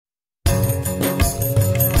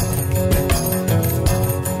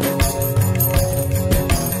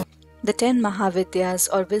The 10 Mahavidyas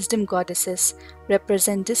or wisdom goddesses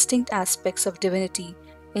represent distinct aspects of divinity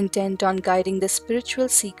intent on guiding the spiritual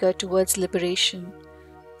seeker towards liberation.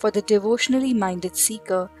 For the devotionally minded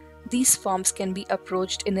seeker, these forms can be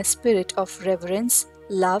approached in a spirit of reverence,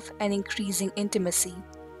 love, and increasing intimacy.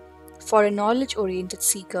 For a knowledge-oriented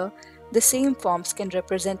seeker, the same forms can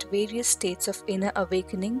represent various states of inner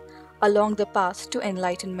awakening along the path to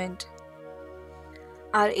enlightenment.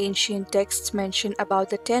 Our ancient texts mention about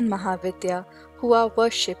the 10 Mahavidya who are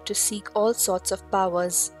worshipped to seek all sorts of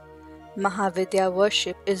powers. Mahavidya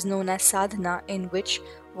worship is known as sadhana, in which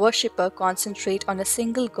worshipper concentrate on a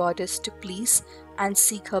single goddess to please and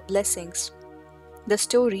seek her blessings. The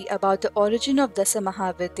story about the origin of Dasa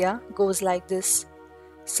Mahavidhya goes like this.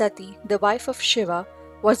 Sati, the wife of Shiva,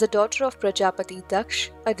 was the daughter of Prajapati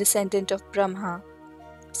Daksha, a descendant of Brahma.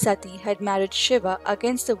 Sati had married Shiva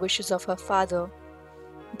against the wishes of her father.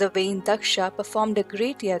 The vain Daksha performed a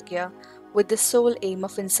great yagya with the sole aim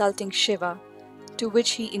of insulting Shiva, to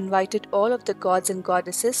which he invited all of the gods and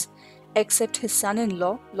goddesses except his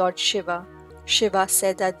son-in-law, Lord Shiva. Shiva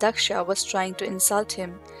said that Daksha was trying to insult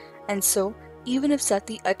him, and so even if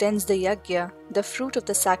Sati attends the yagya, the fruit of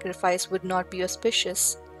the sacrifice would not be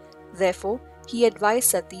auspicious. Therefore, he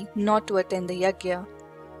advised Sati not to attend the yagya.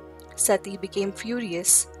 Sati became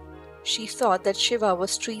furious. She thought that Shiva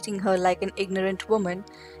was treating her like an ignorant woman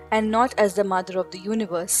and not as the mother of the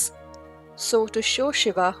universe. So, to show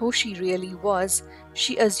Shiva who she really was,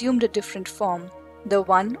 she assumed a different form, the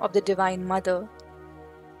one of the Divine Mother.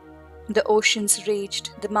 The oceans raged,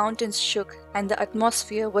 the mountains shook, and the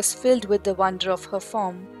atmosphere was filled with the wonder of her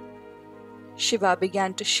form. Shiva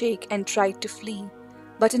began to shake and tried to flee,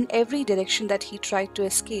 but in every direction that he tried to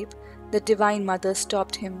escape, the Divine Mother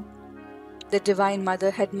stopped him. The Divine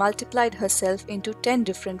Mother had multiplied herself into 10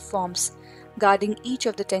 different forms, guarding each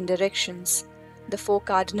of the 10 directions, the 4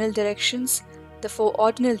 cardinal directions, the 4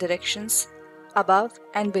 ordinal directions, above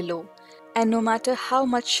and below, and no matter how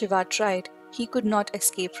much Shiva tried, he could not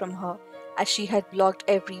escape from her, as she had blocked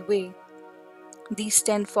every way. These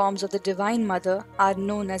 10 forms of the Divine Mother are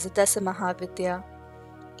known as the Dasa Mahavidhya.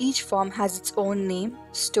 Each form has its own name,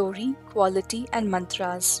 story, quality, and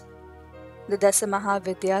mantras. The Dasa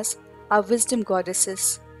Mahavidyas are wisdom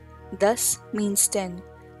goddesses. Das means 10,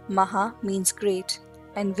 Maha means great,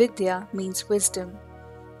 and Vidya means wisdom.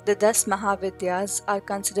 The Das Mahavidyas are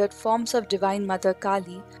considered forms of Divine Mother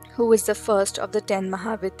Kali, who is the first of the 10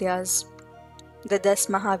 Mahavidyas. The Das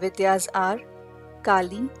Mahavidyas are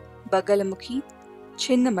Kali, Bagalamukhi,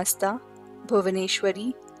 Chinnamasta,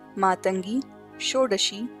 Bhuvaneshwari, Matangi,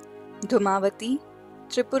 Shodashi, Dhumavati,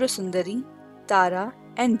 Tripura Sundari, Tara,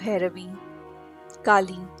 and Bhairavi.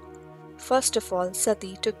 Kali. First of all,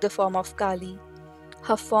 Sati took the form of Kali.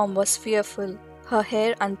 Her form was fearful, her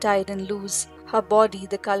hair untied and loose, her body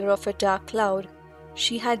the color of a dark cloud.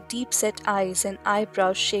 She had deep-set eyes and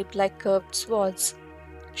eyebrows shaped like curved swords.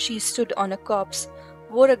 She stood on a corpse,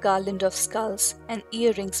 wore a garland of skulls and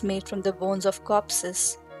earrings made from the bones of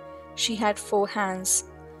corpses. She had 4 hands.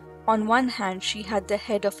 On one hand she had the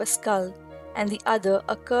head of a skull, and the other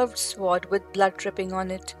a curved sword with blood dripping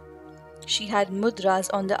on it. She had mudras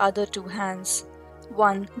on the other 2 hands,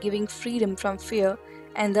 one giving freedom from fear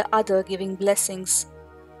and the other giving blessings.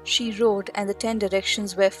 She rode, and the 10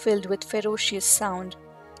 directions were filled with ferocious sound.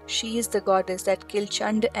 She is the goddess that killed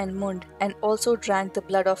Chand and Mund and also drank the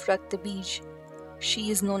blood of Raktabij.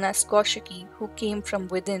 She is known as Kaushiki, who came from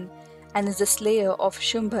within, and is the slayer of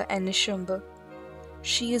Shumbha and Nishumbha.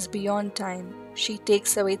 She is beyond time. She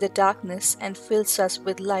takes away the darkness and fills us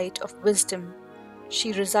with light of wisdom.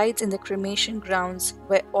 She resides in the cremation grounds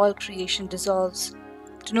where all creation dissolves.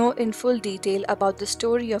 To know in full detail about the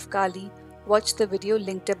story of Kali, watch the video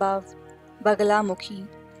linked above. Bagalamukhi.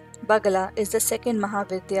 Bagala is the second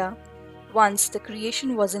Mahavidya. Once the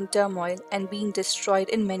creation was in turmoil and being destroyed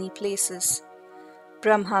in many places.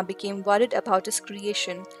 Brahma became worried about his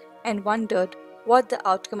creation and wondered what the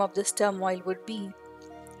outcome of this turmoil would be.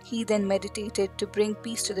 He then meditated to bring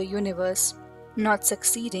peace to the universe. Not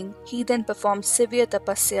succeeding, he then performed severe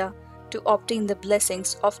tapasya to obtain the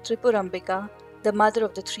blessings of Tripurambika, the mother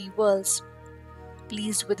of the 3 worlds.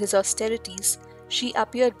 Pleased with his austerities, she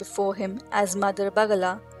appeared before him as Mother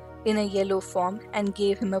Bagala in a yellow form and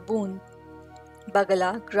gave him a boon.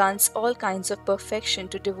 Bagala grants all kinds of perfection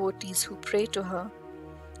to devotees who pray to her.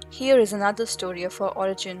 Here is another story of her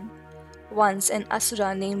origin. Once an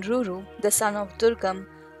asura named Ruru, the son of Durgam,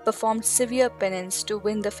 performed severe penance to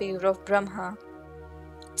win the favor of Brahma.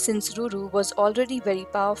 Since Ruru was already very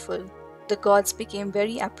powerful, the gods became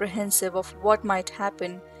very apprehensive of what might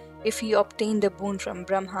happen if he obtained a boon from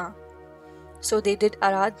Brahma. So they did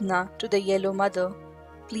Aradhana to the Yellow Mother.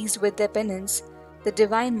 Pleased with their penance, the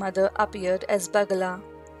Divine Mother appeared as Bagala.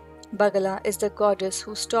 Bagala is the goddess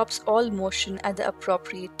who stops all motion at the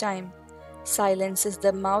appropriate time, silences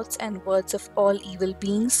the mouths and words of all evil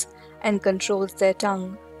beings, and controls their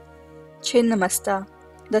tongue. Chinnamasta.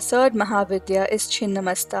 The third Mahavidya is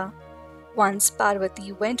Chinnamasta. Once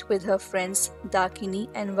Parvati went with her friends Dakini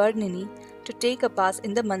and Varnini to take a bath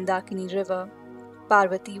in the Mandakini river.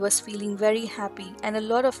 Parvati was feeling very happy and a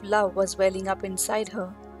lot of love was welling up inside her.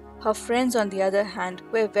 Her friends, on the other hand,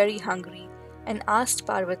 were very hungry and asked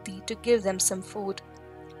Parvati to give them some food.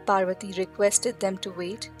 Parvati requested them to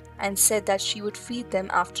wait and said that she would feed them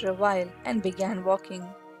after a while and began walking.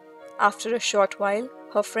 After a short while,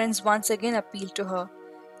 her friends once again appealed to her,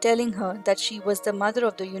 telling her that she was the mother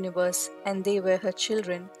of the universe and they were her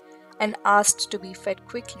children, and asked to be fed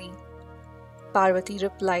quickly. Parvati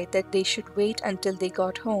replied that they should wait until they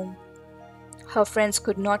got home. Her friends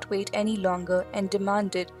could not wait any longer and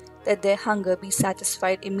demanded that their hunger be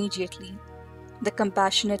satisfied immediately. The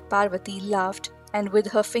compassionate Parvati laughed and with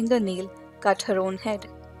her fingernail cut her own head.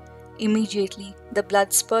 Immediately, the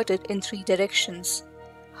blood spurted in 3 directions.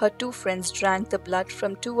 Her 2 friends drank the blood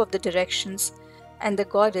from 2 of the directions, and the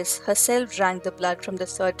goddess herself drank the blood from the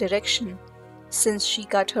 3rd direction. Since she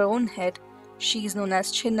cut her own head, she is known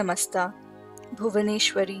as Chinnamasta.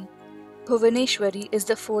 Bhuvaneshwari. Bhuvaneshwari is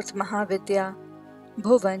the 4th Mahavidya.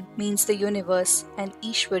 Bhuvan means the universe and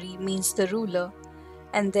Ishwari means the ruler,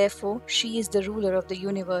 and therefore she is the ruler of the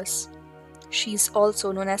universe. She is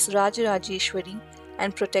also known as Rajarajeshwari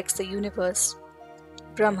and protects the universe.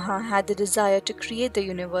 Brahma had the desire to create the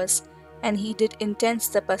universe, and he did intense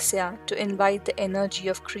tapasya to invite the energy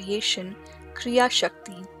of creation, Kriya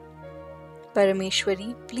Shakti.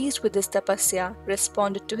 Parameshwari, pleased with this tapasya,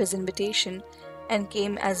 responded to his invitation and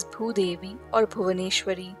came as Bhudevi or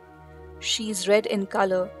Bhuvaneshwari. She is red in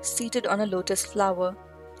color, seated on a lotus flower.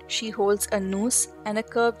 She holds a noose and a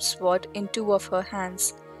curved sword in 2 of her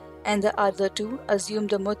hands, and the other 2 assume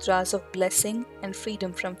the mudras of blessing and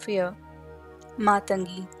freedom from fear.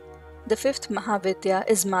 Matangi. The 5th Mahavidya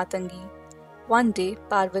is Matangi. One day,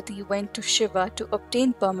 Parvati went to Shiva to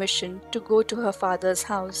obtain permission to go to her father's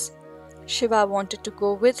house. Shiva wanted to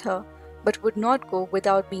go with her, but would not go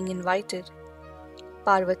without being invited.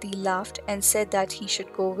 Parvati laughed and said that he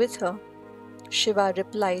should go with her. Shiva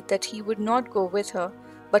replied that he would not go with her,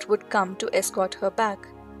 but would come to escort her back.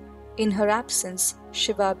 In her absence,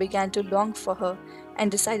 Shiva began to long for her and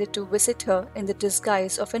decided to visit her in the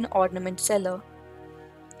disguise of an ornament seller.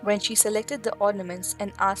 When she selected the ornaments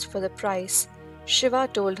and asked for the price, Shiva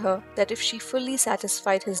told her that if she fully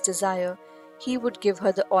satisfied his desire, he would give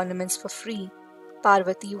her the ornaments for free.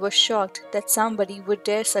 Parvati was shocked that somebody would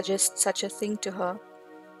dare suggest such a thing to her.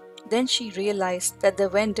 Then she realized that the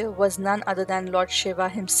vendor was none other than Lord Shiva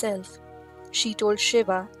himself. She told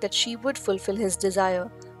Shiva that she would fulfill his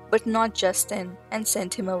desire, but not just then, and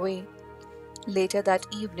sent him away. Later that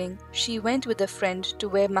evening, she went with a friend to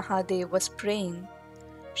where Mahadev was praying.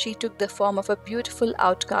 She took the form of a beautiful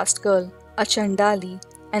outcast girl, a Chandali,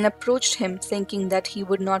 and approached him thinking that he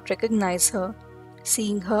would not recognize her.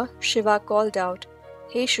 Seeing her, Shiva called out,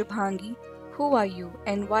 "Hey Shubhangi, who are you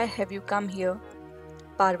and why have you come here?"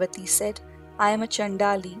 Parvati said, "I am a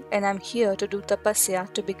Chandali and I am here to do tapasya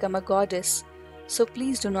to become a goddess, so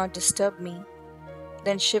please do not disturb me."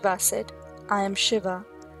 Then Shiva said, "I am Shiva.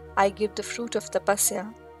 I give the fruit of tapasya.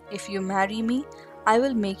 If you marry me, I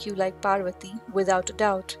will make you like Parvati without a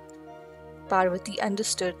doubt." Parvati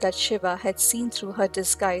understood that Shiva had seen through her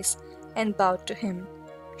disguise and bowed to him.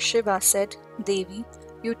 Shiva said, "Devi,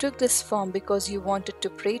 you took this form because you wanted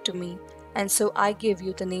to pray to me, and so I gave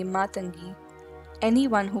you the name Matangi.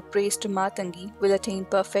 Anyone who prays to Matangi will attain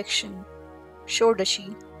perfection." Shodashi.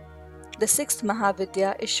 The 6th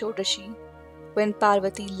Mahavidya is Shodashi. When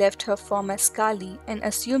Parvati left her form as Kali and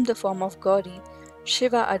assumed the form of Gauri,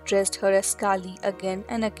 Shiva addressed her as Kali again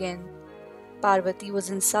and again. Parvati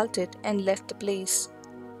was insulted and left the place.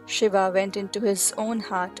 Shiva went into his own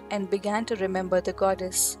heart and began to remember the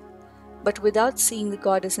goddess. But without seeing the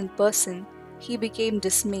goddess in person, he became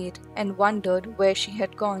dismayed and wondered where she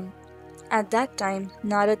had gone. At that time,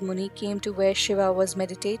 Narad Muni came to where Shiva was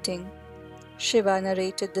meditating. Shiva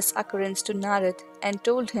narrated this occurrence to Narad and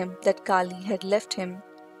told him that Kali had left him.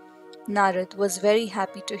 Narad was very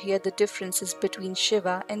happy to hear the differences between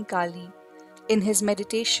Shiva and Kali. In his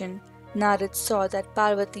meditation, Narad saw that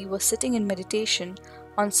Parvati was sitting in meditation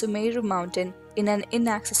on Sumeru mountain in an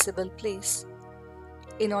inaccessible place.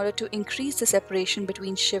 In order to increase the separation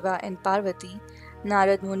between Shiva and Parvati,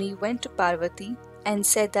 Narad Muni went to Parvati and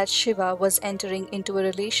said that Shiva was entering into a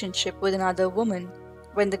relationship with another woman.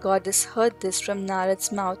 When the goddess heard this from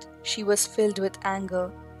Narad's mouth, she was filled with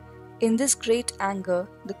anger. In this great anger,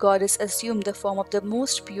 the goddess assumed the form of the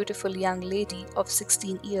most beautiful young lady of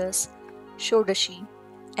 16 years, Shodashi,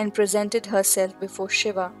 and presented herself before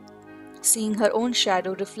Shiva. Seeing her own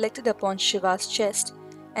shadow reflected upon Shiva's chest,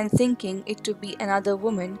 and thinking it to be another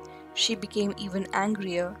woman, she became even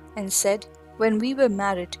angrier and said, "When we were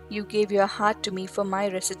married, you gave your heart to me for my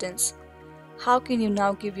residence. How can you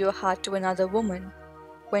now give your heart to another woman?"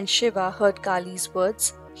 When Shiva heard Kali's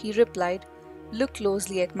words, he replied, "Look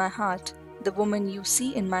closely at my heart. The woman you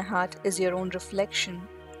see in my heart is your own reflection."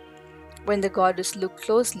 When the goddess looked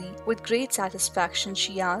closely, with great satisfaction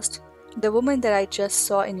she asked, "The woman that I just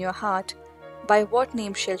saw in your heart, by what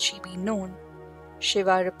name shall she be known?"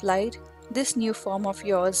 Shiva replied, "This new form of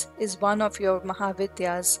yours is one of your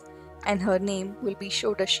Mahavidyas, and her name will be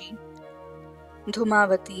Shodashi."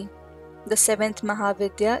 Dhumavati. The seventh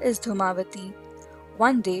Mahavidya is Dhumavati.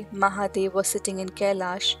 One day, Mahadev was sitting in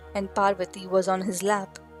Kailash and Parvati was on his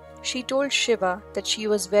lap. She told Shiva that she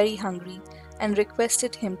was very hungry and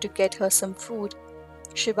requested him to get her some food.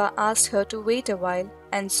 Shiva asked her to wait a while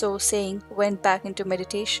and so saying went back into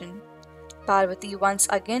meditation. Parvati once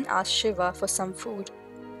again asked Shiva for some food.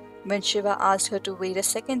 When Shiva asked her to wait a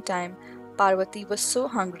second time, Parvati was so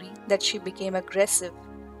hungry that she became aggressive.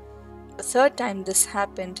 The third time this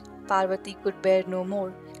happened, Parvati could bear no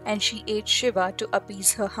more and she ate Shiva to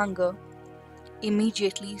appease her hunger.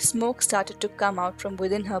 Immediately, smoke started to come out from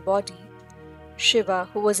within her body. Shiva,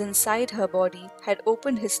 who was inside her body, had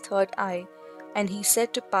opened his third eye, and he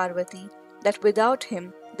said to Parvati that without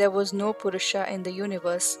him there was no Purusha in the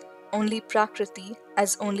universe, only Prakriti,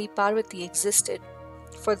 as only Parvati existed.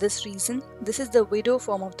 For this reason, this is the widow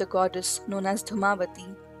form of the goddess known as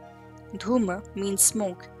Dhumavati. Dhuma means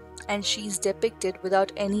smoke, and she is depicted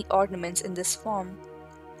without any ornaments in this form.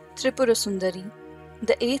 Tripura Sundari.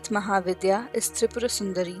 The eighth Mahavidya is Tripura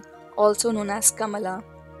Sundari, also known as Kamala.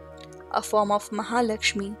 A form of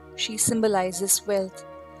Mahalakshmi, she symbolizes wealth.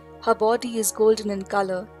 Her body is golden in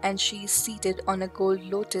color and she is seated on a gold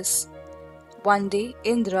lotus. One day,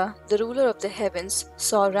 Indra, the ruler of the heavens,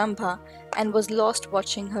 saw Rambha and was lost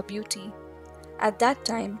watching her beauty. At that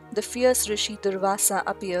time, the fierce Rishi Durvasa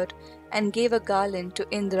appeared and gave a garland to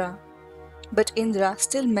Indra. But Indra,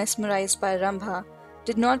 still mesmerized by Rambha,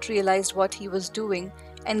 did not realize what he was doing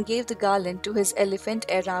and gave the garland to his elephant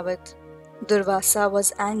Airavat. Durvasa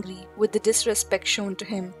was angry with the disrespect shown to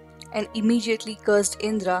him and immediately cursed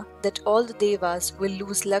Indra that all the Devas will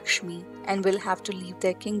lose Lakshmi and will have to leave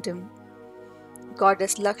their kingdom.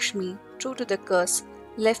 Goddess Lakshmi, true to the curse,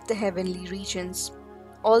 left the heavenly regions.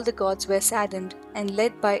 All the gods were saddened and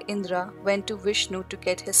led by Indra went to Vishnu to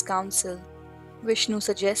get his counsel. Vishnu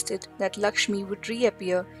suggested that Lakshmi would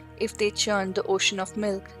reappear if they churned the ocean of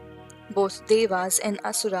milk. Both Devas and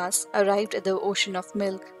Asuras arrived at the ocean of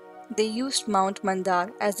milk. They used Mount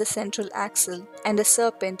Mandar as the central axle and a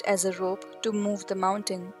serpent as a rope to move the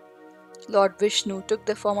mountain. Lord Vishnu took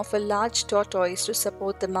the form of a large tortoise to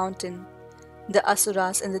support the mountain. The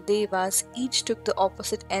Asuras and the Devas each took the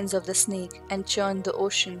opposite ends of the snake and churned the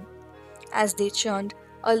ocean. As they churned,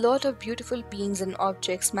 a lot of beautiful beings and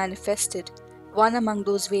objects manifested. One among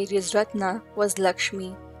those various Ratna was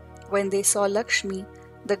Lakshmi. When they saw Lakshmi,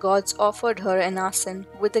 the gods offered her an asan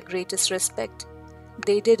with the greatest respect.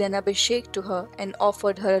 They did an abhishek to her and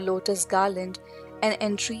offered her a lotus garland and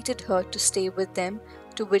entreated her to stay with them,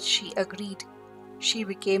 to which she agreed. She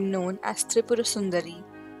became known as Tripura Sundari.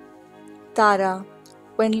 Tara.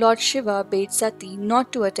 When Lord Shiva bade Sati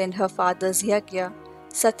not to attend her father's yagya,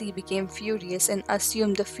 Sati became furious and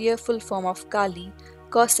assumed the fearful form of Kali,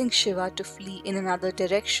 causing Shiva to flee in another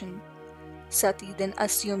direction. Sati then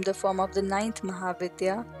assumed the form of the ninth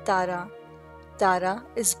Mahavidya, Tara. Tara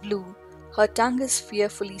is blue, her tongue is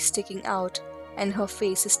fearfully sticking out, and her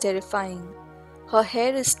face is terrifying. Her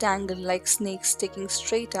hair is tangled like snakes sticking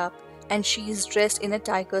straight up, and she is dressed in a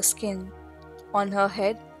tiger skin. On her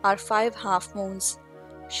head are 5 half moons.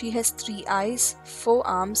 She has 3 eyes, 4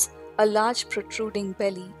 arms, a large protruding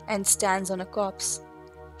belly, and stands on a corpse.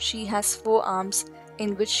 She has 4 arms,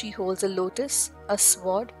 in which she holds a lotus, a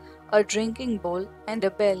sword, a drinking bowl, and a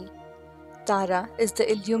bell. Tara is the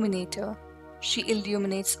illuminator. She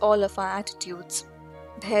illuminates all of our attitudes.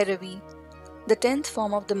 Bhairavi. The 10th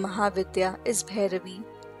form of the Mahavidya is Bhairavi.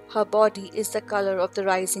 Her body is the color of the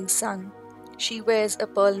rising sun. She wears a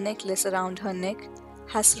pearl necklace around her neck,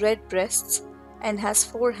 has red breasts, and has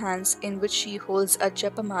 4 hands in which she holds a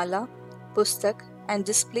japamala, pustak, and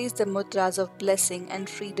displays the mudras of blessing and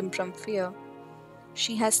freedom from fear.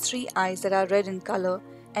 She has 3 eyes that are red in color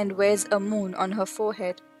and wears a moon on her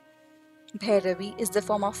forehead. Bhairavi is the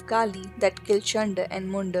form of Kali that killed Chanda and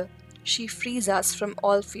Munda. She frees us from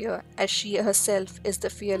all fear, as she herself is the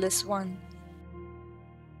fearless one.